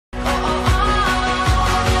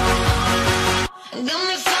Hey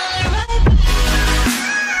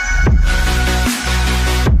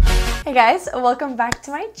guys, welcome back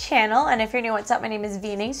to my channel, and if you're new, what's up? My name is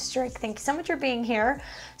vianney.strick. Thank you so much for being here.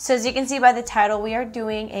 So as you can see by the title, we are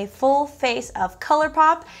doing a full face of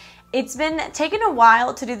ColourPop. It's been taking a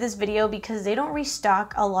while to do this video because they don't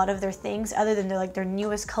restock a lot of their things other than their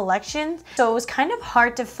newest collections. So it was kind of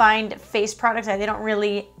hard to find face products that they don't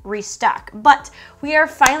really restock. But we are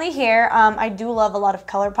finally here. I do love a lot of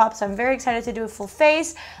ColourPop, so I'm very excited to do a full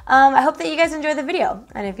face. I hope that you guys enjoy the video.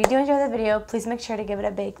 And if you do enjoy the video, please make sure to give it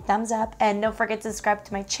a big thumbs up. And don't forget to subscribe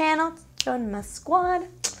to my channel. Join my squad.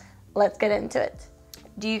 Let's get into it.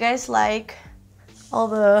 Do you guys like all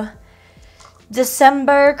the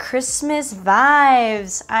December Christmas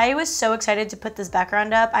vibes? I was so excited to put this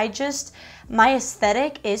background up. My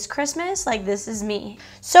aesthetic is Christmas, like this is me.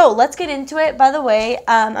 So let's get into it. By the way,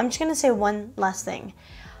 I'm just gonna say one last thing.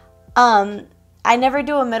 I never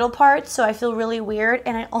do a middle part, so I feel really weird,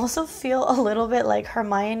 and I also feel a little bit like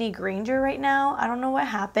Hermione Granger right now. I don't know what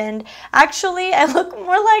happened. Actually, I look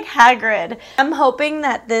more like Hagrid. I'm hoping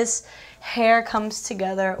that this hair comes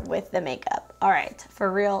together with the makeup. All right,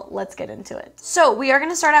 for real, let's get into it. So we are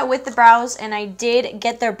gonna start out with the brows, and I did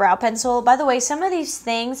get their brow pencil. By the way, some of these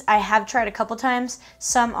things I have tried a couple times.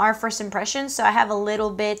 Some are first impressions, so I have a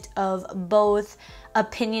little bit of both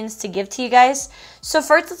opinions to give to you guys. So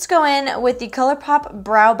first, let's go in with the ColourPop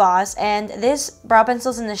Brow Boss, and this brow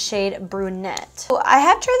pencil is in the shade Brunette. So I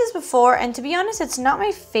have tried this before, and to be honest, it's not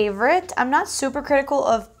my favorite. I'm not super critical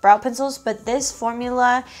of brow pencils, but this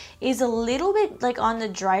formula is a little bit like on the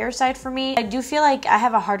drier side for me. I do feel like I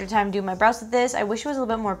have a harder time doing my brows with this. I wish it was a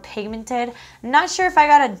little bit more pigmented. Not sure if I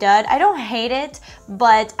got a dud. I don't hate it,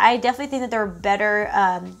 but I definitely think that there are better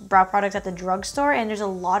brow products at the drugstore, and there's a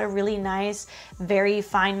lot of really nice, very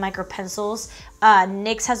fine micro pencils.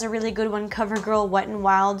 NYX has a really good one, CoverGirl Wet n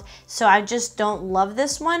Wild. So I just don't love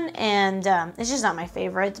this one, and it's just not my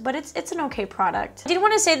favorite, but it's an okay product. I did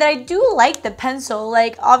want to say that I do like the pencil.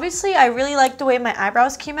 Like, obviously I really like the way my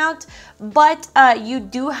eyebrows came out, but you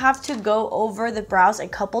do have to go over the brows a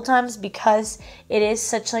couple times because it is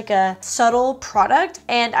such like a subtle product,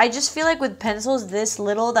 and I just feel like with pencils this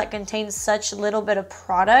little that contains such little bit of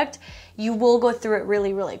product, you will go through it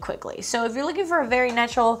really, really quickly. So if you're looking for a very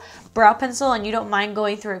natural brow pencil and you don't mind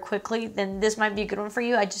going through it quickly, then this might be a good one for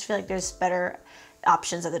you. I just feel like there's better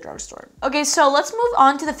options at the drugstore. Okay, so let's move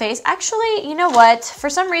on to the face. Actually, you know what? For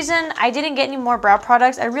some reason, I didn't get any more brow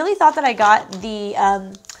products. I really thought that I got the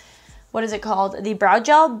what is it called? The brow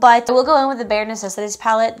gel, but we'll go in with the Bare Necessities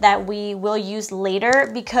palette that we will use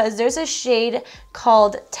later because there's a shade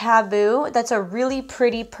called Taboo that's a really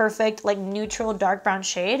pretty, perfect, like neutral dark brown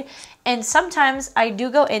shade. And sometimes I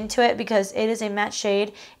do go into it because it is a matte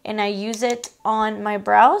shade and I use it on my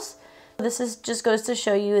brows. This just goes to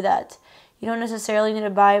show you that you don't necessarily need to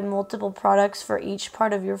buy multiple products for each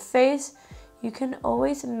part of your face. You can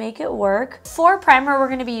always make it work. For primer, we're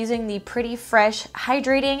gonna be using the Pretty Fresh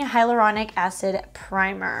Hydrating Hyaluronic Acid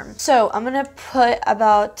Primer. So I'm gonna put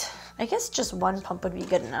about, I guess just one pump would be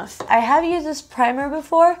good enough. I have used this primer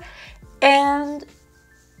before and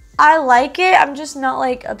I like it. I'm just not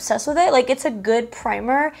like obsessed with it. Like, it's a good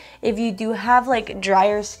primer if you do have like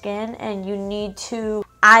drier skin and you need to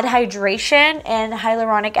add hydration, and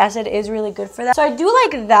hyaluronic acid is really good for that. So I do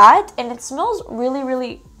like that, and it smells really,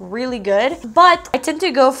 really, really good. But I tend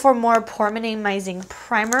to go for more pore minimizing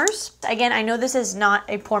primers. Again, I know this is not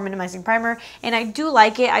a pore minimizing primer, and I do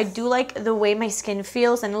like it. I do like the way my skin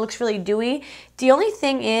feels, and it looks really dewy. The only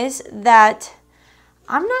thing is that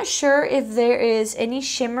I'm not sure if there is any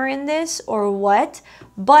shimmer in this or what,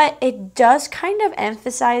 but it does kind of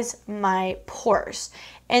emphasize my pores.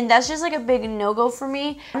 And that's just like a big no-go for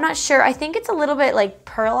me. I'm not sure. I think it's a little bit like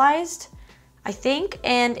pearlized, I think.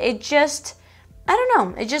 And it just, I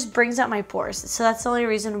don't know, it just brings out my pores. So that's the only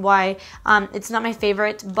reason why it's not my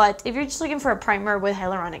favorite. But if you're just looking for a primer with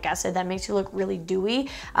hyaluronic acid that makes you look really dewy,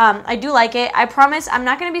 I do like it. I promise I'm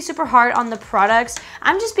not gonna be super hard on the products.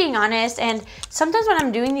 I'm just being honest, and sometimes when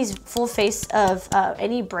I'm doing these full face of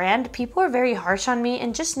any brand, people are very harsh on me,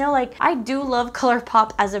 and just know, like, I do love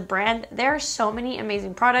ColourPop as a brand. There are so many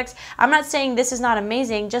amazing products. I'm not saying this is not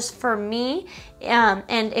amazing, just for me.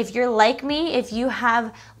 And if you're like me, if you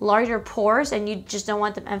have larger pores and you just don't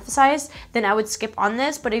want them emphasized, then I would skip on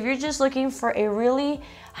this. But if you're just looking for a really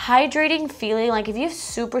hydrating feeling. Like if you have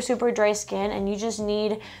super dry skin and you just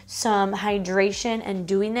need some hydration and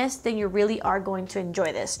dewiness, then you really are going to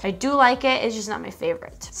enjoy this. I do like it, it's just not my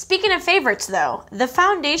favorite. Speaking of favorites though, the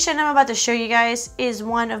foundation I'm about to show you guys is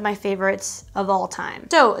one of my favorites of all time.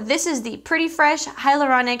 So this is the Pretty Fresh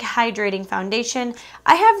Hyaluronic Hydrating Foundation.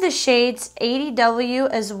 I have the shades 80W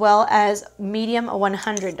as well as medium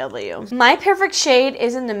 100W. My perfect shade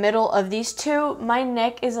is in the middle of these two. My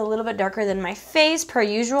neck is a little bit darker than my face per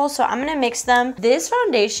usual, so I'm gonna mix them. This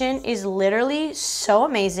foundation is literally so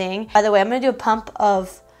amazing. By the way, I'm gonna do a pump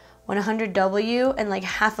of 100W and like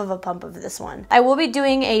half of a pump of this one. I will be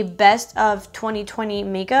doing a best of 2020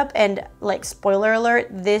 makeup, and like spoiler alert,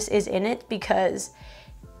 this is in it because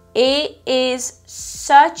it is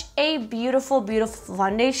such a beautiful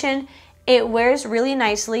foundation. It wears really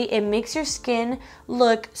nicely. It makes your skin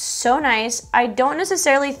look so nice. I don't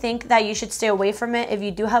necessarily think that you should stay away from it if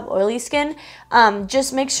you do have oily skin.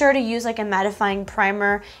 Just make sure to use like a mattifying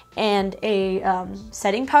primer and a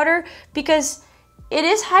setting powder, because it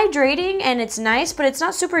is hydrating and it's nice, but it's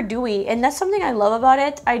not super dewy, and that's something I love about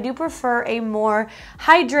it. I do prefer a more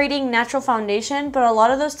hydrating natural foundation, but a lot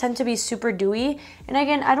of those tend to be super dewy, and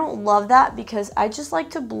again, I don't love that because I just like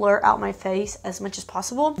to blur out my face as much as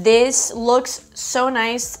possible. This looks so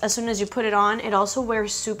nice as soon as you put it on. It also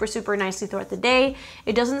wears super nicely throughout the day.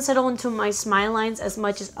 It doesn't settle into my smile lines as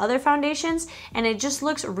much as other foundations, and it just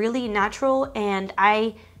looks really natural, and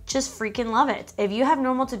I just freaking love it. If you have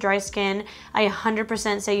normal to dry skin, I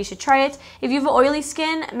 100% say you should try it. If you have oily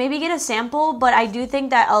skin, maybe get a sample, but I do think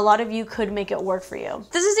that a lot of you could make it work for you.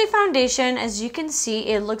 This is a foundation. As you can see,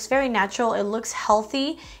 it looks very natural. It looks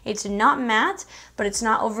healthy. It's not matte, but it's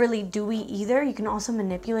not overly dewy either. You can also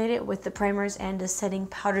manipulate it with the primers and the setting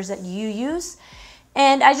powders that you use.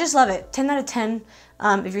 And I just love it. 10 out of 10.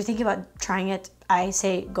 If you're thinking about trying it, I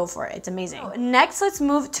say go for it. It's amazing. Next, let's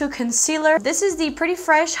move to concealer. This is the Pretty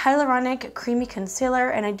Fresh Hyaluronic Creamy Concealer,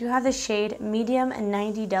 and I do have the shade Medium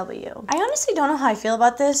 90W. I honestly don't know how I feel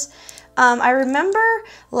about this. I remember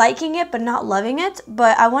liking it but not loving it,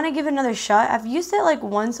 but I want to give it another shot. I've used it like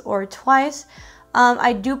once or twice.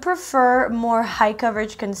 I do prefer more high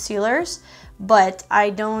coverage concealers, but I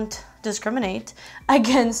don't discriminate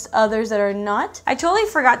against others that are not. I totally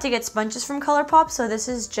forgot to get sponges from ColourPop, so this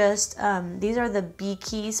is just, these are the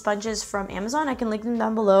KOKIE sponges from Amazon. I can link them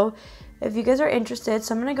down below if you guys are interested.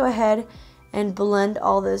 So I'm gonna go ahead and blend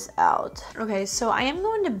all this out. Okay, so I am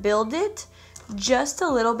going to build it just a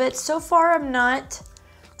little bit. So far, I'm not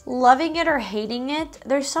loving it or hating it.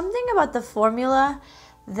 There's something about the formula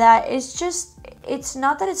that is just, it's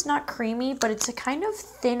not that it's not creamy, but it's a kind of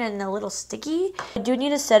thin and a little sticky. I do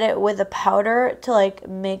need to set it with a powder to like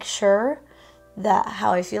make sure that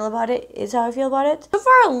how I feel about it is how I feel about it. So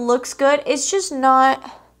far it looks good. It's just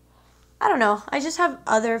not, I don't know. I just have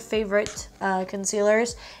other favorite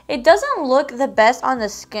concealers. It doesn't look the best on the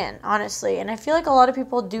skin, honestly. And I feel like a lot of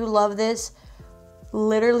people do love this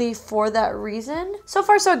literally for that reason. So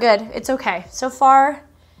far so good. It's okay. So far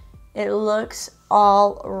it looks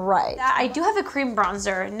all right. I do have a cream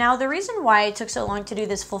bronzer. Now, the reason why it took so long to do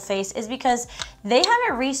this full face is because they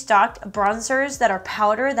haven't restocked bronzers that are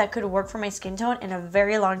powder that could work for my skin tone in a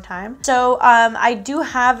very long time. So I do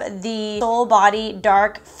have the Soul Body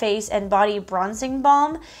Dark Face and Body Bronzing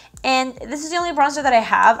Balm, and this is the only bronzer that I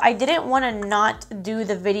have. I didn't want to not do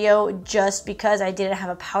the video just because I didn't have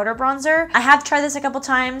a powder bronzer. I have tried this a couple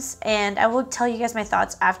times, and I will tell you guys my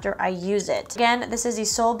thoughts after I use it. Again, this is the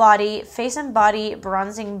Soul Body Face and Body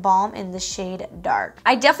Bronzing Balm in the shade Dark.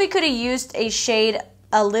 I definitely could have used a shade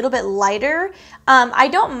a little bit lighter. I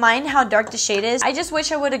don't mind how dark the shade is. I just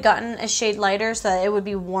wish I would have gotten a shade lighter so that it would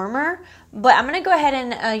be warmer. But I'm gonna go ahead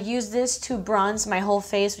and use this to bronze my whole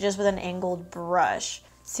face just with an angled brush.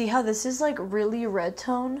 See how this is like really red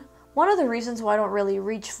tone? One of the reasons why I don't really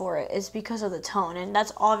reach for it is because of the tone, and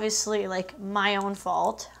that's obviously like my own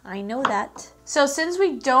fault. I know that. So since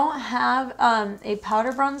we don't have a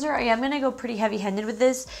powder bronzer, I am going to go pretty heavy-handed with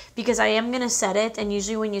this because I am going to set it, and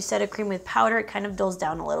usually when you set a cream with powder, it kind of dulls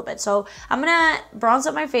down a little bit. So I'm going to bronze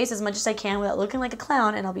up my face as much as I can without looking like a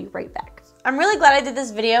clown, and I'll be right back. I'm really glad I did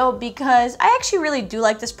this video because I actually really do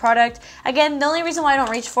like this product. Again, the only reason why I don't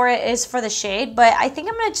reach for it is for the shade, but I think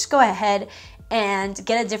I'm going to just go ahead and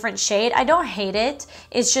get a different shade. I don't hate it.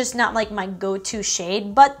 It's just not like my go-to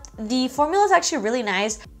shade, but the formula is actually really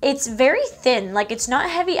nice. It's very thin, like it's not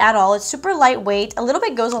heavy at all. It's super lightweight. A little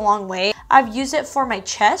bit goes a long way. I've used it for my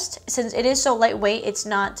chest. Since it is so lightweight, it's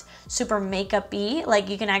not super makeup-y. Like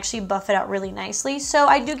you can actually buff it out really nicely. So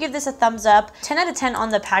I do give this a thumbs up. 10 out of 10 on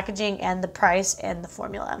the packaging and the price and the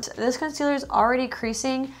formula. This concealer is already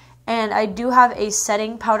creasing, and I do have a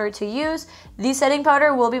setting powder to use. The setting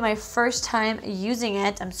powder will be my first time using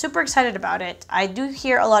it. I'm super excited about it. I do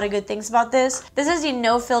hear a lot of good things about this. This is the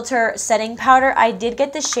No Filter setting powder. I did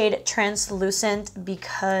get the shade Translucent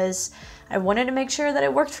because I wanted to make sure that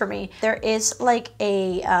it worked for me. There is like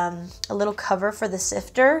a little cover for the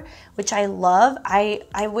sifter, which I love.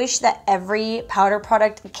 I wish that every powder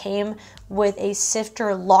product came with a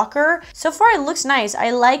sifter locker. So far it looks nice.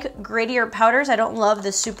 I like grittier powders. I don't love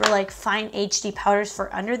the super like fine HD powders for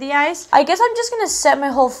under the eyes. I guess I'm just gonna set my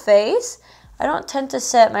whole face. I don't tend to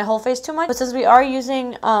set my whole face too much, but since we are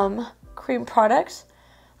using cream products,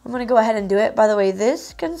 I'm gonna go ahead and do it. By the way,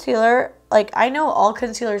 this concealer, like I know all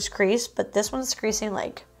concealers crease, but this one's creasing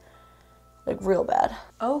like real bad.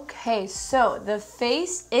 Okay, so the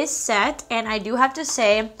face is set, and I do have to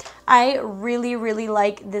say, I really, really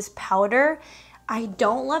like this powder. I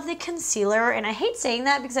don't love the concealer, and I hate saying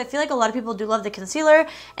that because I feel like a lot of people do love the concealer,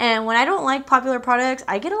 and when I don't like popular products,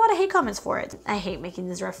 I get a lot of hate comments for it. I hate making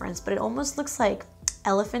this reference, but it almost looks like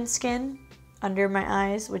elephant skin under my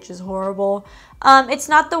eyes, which is horrible. It's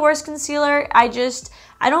not the worst concealer. I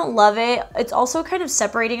don't love it. It's also kind of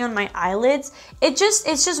separating on my eyelids. It's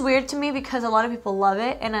just weird to me because a lot of people love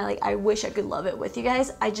it, and I wish I could love it with you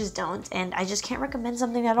guys. I just don't, and I just can't recommend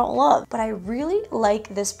something I don't love. But I really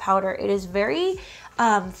like this powder. It is very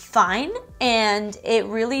fine, and it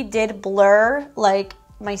really did blur like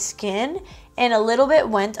my skin, and a little bit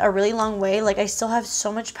went a really long way. Like I still have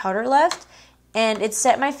so much powder left, and it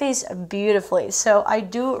set my face beautifully. So I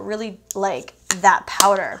do really like that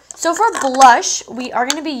powder. So for blush, we are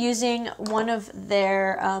going to be using one of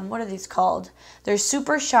their, what are these called? They're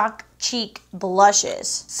Super Shock Cheek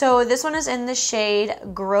blushes. So this one is in the shade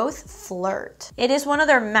Growth Flirt. It is one of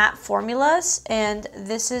their matte formulas, and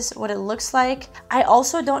this is what it looks like. I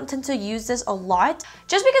also don't tend to use this a lot,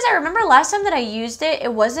 just because I remember last time that I used it,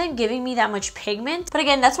 it wasn't giving me that much pigment. But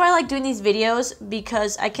again, that's why I like doing these videos,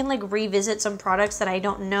 because I can like revisit some products that I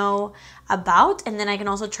don't know about, and then I can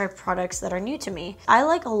also try products that are new to me. I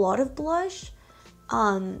like a lot of blush,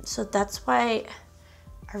 so that's why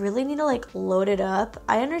I really need to like load it up.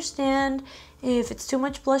 I understand if it's too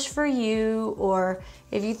much blush for you, or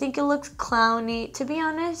if you think it looks clowny. To be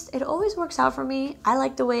honest, it always works out for me. I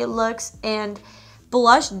like the way it looks, and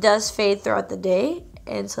blush does fade throughout the day,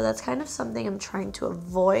 and so that's kind of something I'm trying to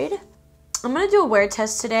avoid. I'm gonna do a wear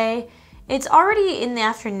test today. It's already in the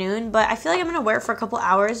afternoon, but I feel like I'm gonna wear it for a couple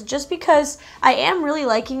hours just because I am really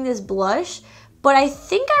liking this blush, but I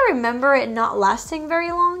think I remember it not lasting very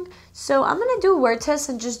long. So I'm gonna do a wear test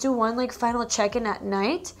and just do one like final check-in at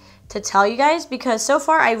night to tell you guys, because so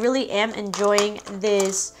far I really am enjoying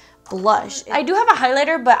this blush. I do have a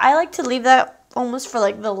highlighter, but I like to leave that almost for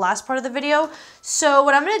like the last part of the video. So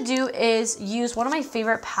what I'm gonna do is use one of my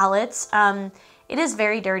favorite palettes. It is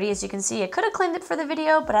very dirty, as you can see. I could have cleaned it for the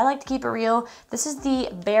video, but I like to keep it real. This is the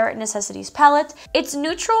Bare Necessities palette. It's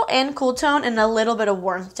neutral and cool tone and a little bit of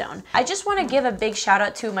warmth tone. I just want to give a big shout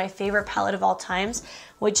out to my favorite palette of all times,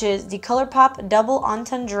 which is the ColourPop Double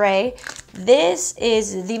Entendre. This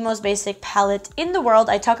is the most basic palette in the world.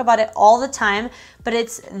 I talk about it all the time, but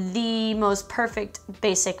it's the most perfect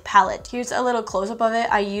basic palette. Here's a little close-up of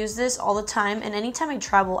it. I use this all the time, and anytime I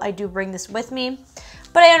travel, I do bring this with me.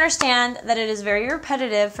 But I understand that it is very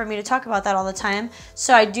repetitive for me to talk about that all the time.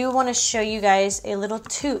 So I do want to show you guys a little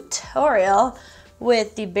tutorial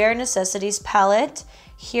with the Bare Necessities palette.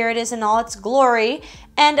 Here it is in all its glory.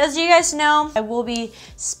 And as you guys know, I will be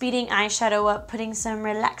speeding eyeshadow up, putting some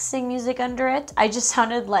relaxing music under it. I just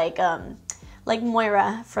sounded like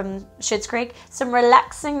Moira from Schitt's Creek. Some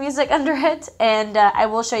relaxing music under it. And I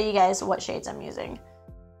will show you guys what shades I'm using.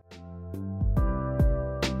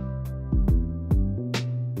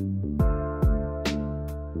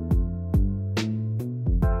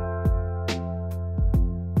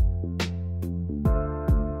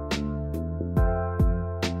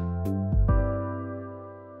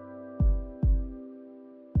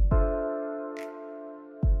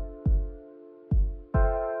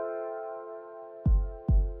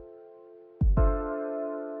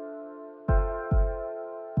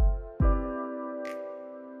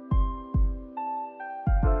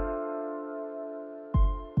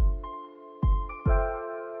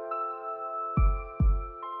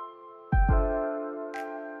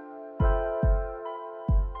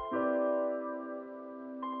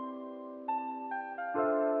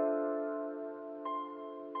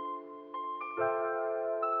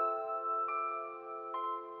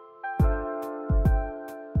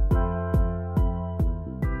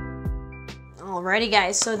 Alrighty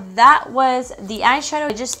guys, so that was the eyeshadow.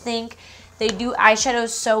 I just think They do eyeshadows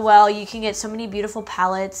so well. You can get so many beautiful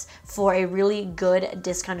palettes for a really good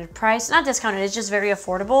discounted price. Not discounted, it's just very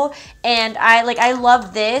affordable. And I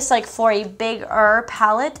love this, like for a bigger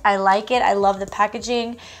palette. I like it. I love the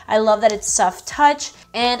packaging. I love that it's soft touch.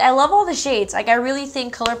 And I love all the shades. Like I really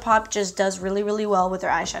think ColourPop just does really, really well with their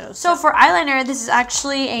eyeshadows. So for eyeliner, this is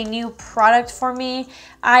actually a new product for me.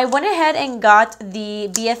 I went ahead and got the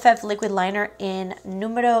BFF liquid liner in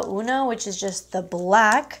Numero Uno, which is just the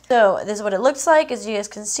black. So this is what it looks like. As you guys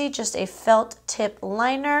can see, just a felt tip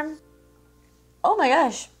liner. Oh my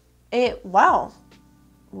gosh.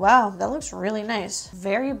 Wow, that looks really nice.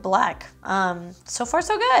 Very black. So far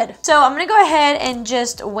so good. So I'm gonna go ahead and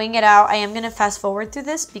just wing it out. I am gonna fast forward through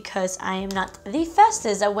this because I am not the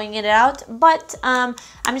fastest at winging it out, but I'm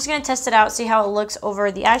just gonna test it out, see how it looks over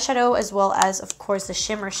the eyeshadow as well as, of course, the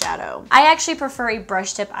shimmer shadow. I actually prefer a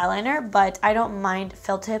brush tip eyeliner, but I don't mind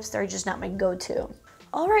felt tips. They're just not my go-to.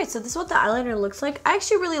 Alright, so this is what the eyeliner looks like. I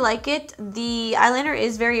actually really like it. The eyeliner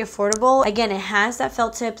is very affordable. Again, it has that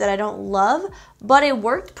felt tip that I don't love, but it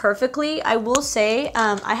worked perfectly. I will say,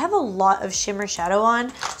 I have a lot of shimmer shadow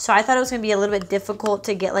on, so I thought it was going to be a little bit difficult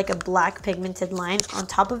to get like a black pigmented line on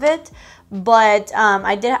top of it. But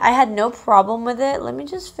I had no problem with it. Let me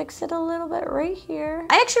just fix it a little bit right here.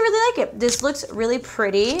 I actually really like it. This looks really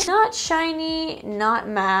pretty. Not shiny, not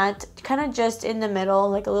matte, kind of just in the middle,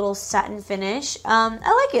 like a little satin finish.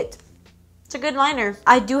 I like it. It's a good liner.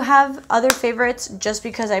 I do have other favorites just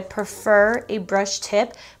because I prefer a brush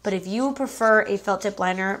tip, but if you prefer a felt tip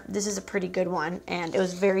liner, this is a pretty good one, and it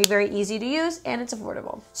was very, very easy to use, and it's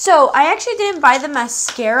affordable. So I actually didn't buy the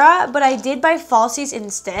mascara, but I did buy falsies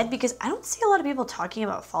instead because I don't see a lot of people talking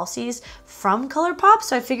about falsies from ColourPop,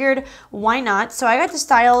 so I figured why not? So I got the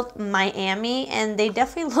style Miami, and they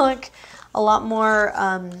definitely look a lot more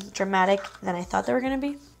dramatic than I thought they were gonna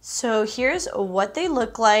be. So here's what they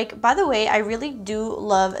look like. By the way, I really do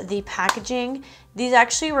love the packaging. These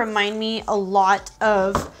actually remind me a lot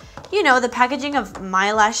of, you know, the packaging of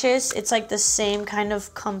my lashes. It's like the same kind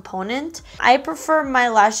of component. I prefer my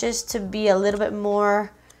lashes to be a little bit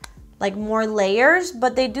more, like more layers,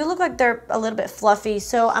 but they do look like they're a little bit fluffy.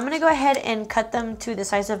 So I'm gonna go ahead and cut them to the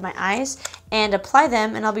size of my eyes and apply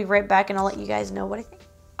them, and I'll be right back and I'll let you guys know what I think.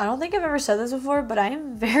 I don't think I've ever said this before, but I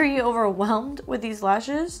am very overwhelmed with these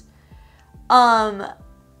lashes.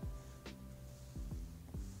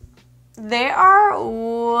 They are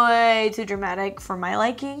way too dramatic for my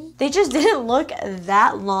liking. They just didn't look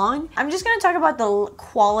that long. I'm just gonna talk about the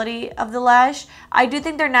quality of the lash. I do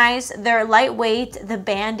think they're nice. They're lightweight. The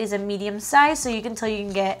band is a medium size, so you can tell you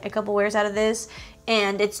can get a couple wears out of this.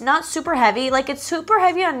 And it's not super heavy. Like, it's super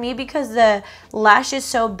heavy on me because the lash is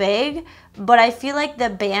so big, but I feel like the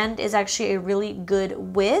band is actually a really good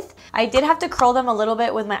width. I did have to curl them a little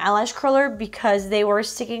bit with my eyelash curler because they were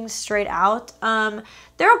sticking straight out.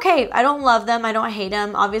 They're okay. I don't love them. I don't hate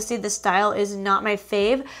them. Obviously, the style is not my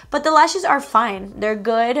fave, but the lashes are fine. They're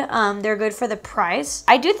good. They're good for the price.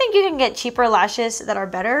 I do think you can get cheaper lashes that are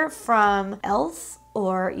better from e.l.f.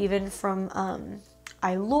 or even from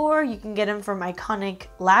Allure. You can get them from Iconic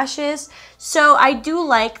Lashes. So I do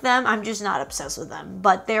like them. I'm just not obsessed with them,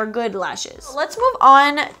 but they're good lashes. Let's move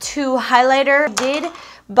on to highlighter. I did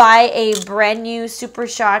buy a brand new Super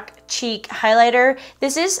Shock cheek highlighter.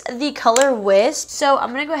 This is the color Wisp. So I'm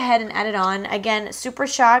gonna go ahead and add it on. Again, Super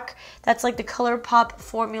Shock, that's like the ColourPop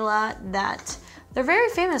formula that they're very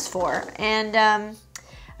famous for. And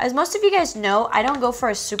as most of you guys know, I don't go for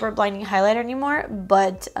a super blinding highlighter anymore,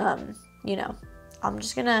 but you know, I'm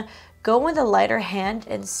just gonna go with a lighter hand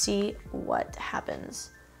and see what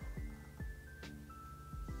happens.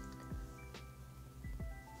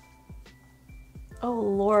 Oh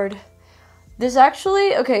Lord. This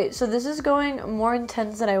actually, okay, so this is going more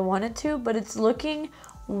intense than I wanted to, but it's looking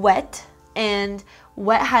wet, and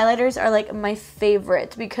wet highlighters are like my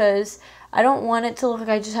favorite because I don't want it to look like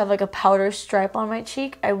I just have like a powder stripe on my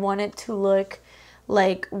cheek. I want it to look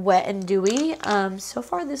like wet and dewy. So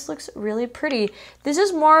far this looks really pretty. This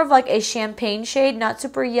is more of like a champagne shade, not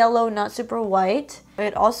super yellow, not super white.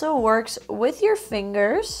 It also works with your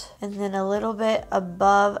fingers and then a little bit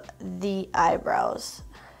above the eyebrows.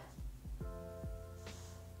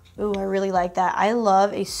 Ooh, I really like that. I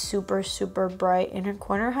love a super, super bright inner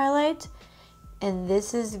corner highlight, and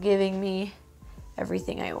this is giving me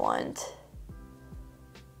everything I want.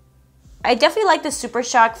 I definitely like the Super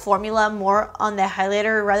Shock formula more on the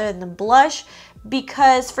highlighter rather than the blush,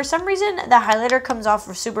 because for some reason the highlighter comes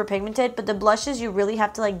off super pigmented, but the blushes, you really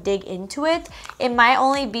have to like dig into it. It might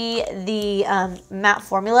only be the matte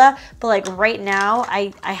formula, but like right now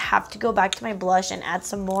I have to go back to my blush and add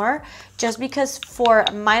some more, just because for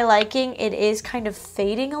my liking it is kind of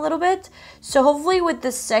fading a little bit. So hopefully with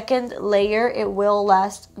the second layer it will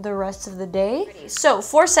last the rest of the day. So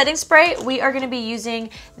for setting spray, we are going to be using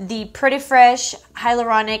the Pretty Fresh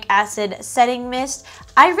Hyaluronic Acid Setting Mist.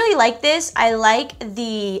 I really like this. I like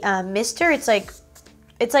the mister. It's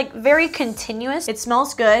like very continuous. It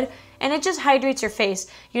smells good and it just hydrates your face.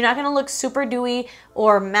 You're not gonna look super dewy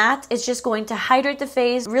or matte. It's just going to hydrate the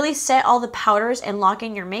face, really set all the powders and lock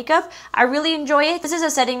in your makeup. I really enjoy it. This is a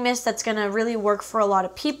setting mist that's gonna really work for a lot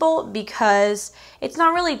of people because it's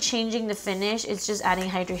not really changing the finish. It's just adding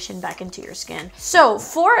hydration back into your skin. So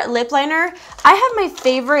for lip liner, I have my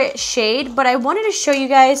favorite shade, but I wanted to show you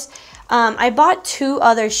guys I bought 2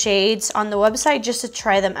 other shades on the website just to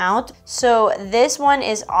try them out. So this one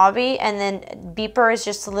is Obvi, and then Beeper is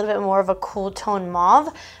just a little bit more of a cool tone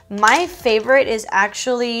mauve. My favorite is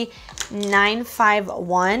actually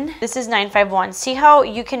 951. This is 951. See how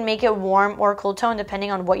you can make it warm or cool tone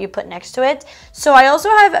depending on what you put next to it. So I also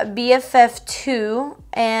have BFF 2,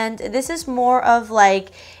 and this is more of like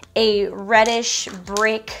a reddish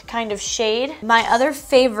brick kind of shade. My other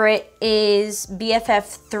favorite is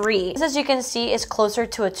BFF 3. This, as you can see, is closer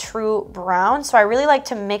to a true brown, so I really like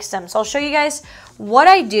to mix them. So I'll show you guys what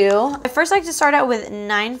I do. I first like to start out with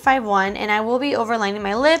 951, and I will be overlining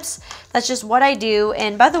my lips. That's just what I do.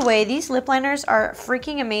 And by the way, these lip liners are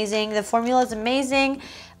freaking amazing. The formula is amazing.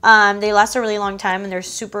 They last a really long time, and they're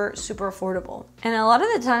super, super affordable. And a lot of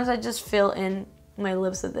the times I just fill in my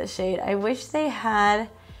lips with this shade. I wish they had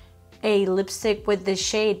a lipstick with this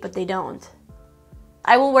shade, but they don't.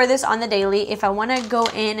 I will wear this on the daily. If I want to go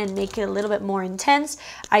in and make it a little bit more intense,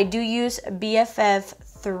 I do use BFF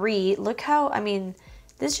 3. Look how, I mean,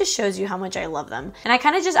 this just shows you how much I love them. And I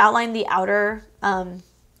kind of just outline the outer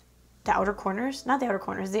corners, not the outer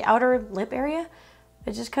corners, the outer lip area.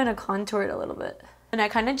 I just kind of contour it a little bit. And I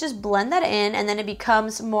kind of just blend that in, and then it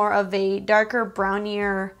becomes more of a darker,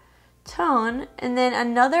 brownier tone. And then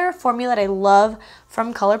another formula that I love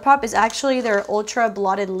from ColourPop is actually their Ultra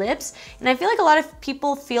Blotted Lips. And I feel like a lot of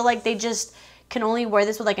people feel like they just can only wear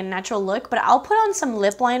this with like a natural look, but I'll put on some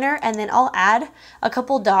lip liner and then I'll add a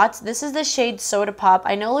couple dots. This is the shade Soda Pop.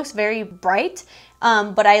 I know it looks very bright,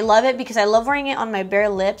 but I love it because I love wearing it on my bare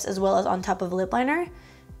lips as well as on top of lip liner.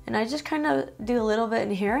 And I just kind of do a little bit in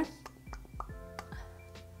here.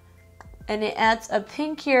 And it adds a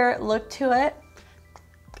pinkier look to it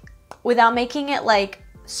without making it like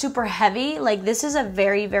super heavy. Like, this is a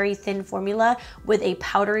very, very thin formula with a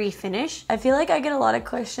powdery finish. I feel like I get a lot of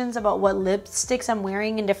questions about what lipsticks I'm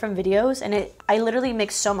wearing in different videos, and I literally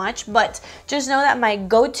mix so much, but just know that my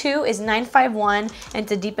go-to is 951, and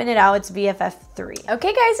to deepen it out, it's BFF 3.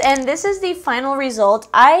 Okay guys, and this is the final result.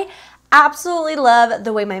 I absolutely love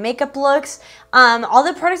the way my makeup looks. All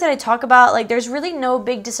the products that I talk about, like, there's really no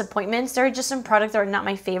big disappointments. There are just some products that are not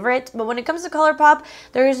my favorite, but when it comes to ColourPop,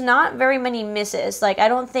 there's not very many misses. Like, I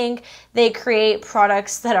don't think they create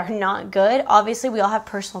products that are not good. Obviously, we all have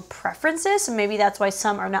personal preferences, so maybe that's why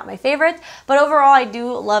some are not my favorite, but overall, I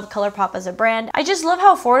do love ColourPop as a brand. I just love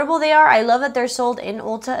how affordable they are. I love that they're sold in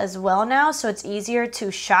Ulta as well now, so it's easier to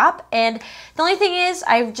shop, and the only thing is,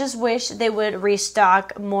 I just wish they would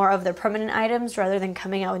restock more of their permanent items rather than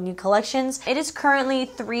coming out with new collections. It is currently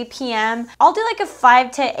 3 p.m. I'll do like a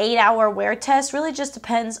 5 to 8 hour wear test. Really just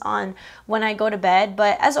depends on when I go to bed.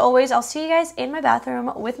 But as always, I'll see you guys in my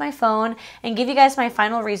bathroom with my phone and give you guys my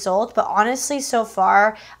final result. But honestly, so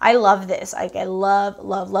far, I love this. Like, I love,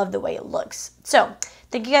 love, love the way it looks. So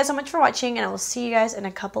thank you guys so much for watching, and I will see you guys in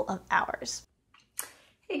a couple of hours.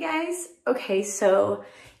 Hey guys. Okay, so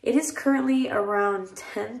it is currently around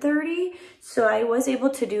 10:30, so I was able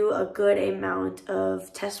to do a good amount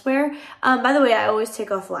of test wear. By the way, I always take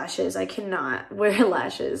off lashes. I cannot wear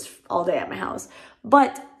lashes all day at my house.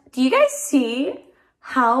 But do you guys see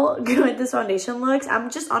how good this foundation looks? I'm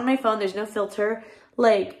just on my phone. There's no filter.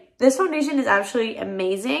 Like, this foundation is actually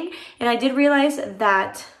amazing. And I did realize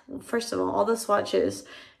that, first of all the swatches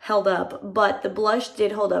held up, but the blush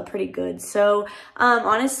did hold up pretty good. So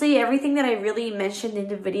honestly, everything that I really mentioned in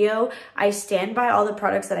the video, I stand by all the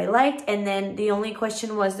products that I liked, and then the only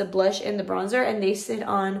question was the blush and the bronzer, and they sit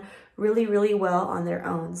on really, really well on their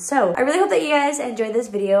own. So I really hope that you guys enjoyed this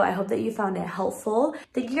video. I hope that you found it helpful.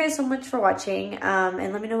 Thank you guys so much for watching,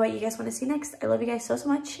 and let me know what you guys want to see next. I love you guys so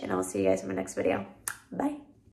much, and I'll see you guys in my next video. Bye.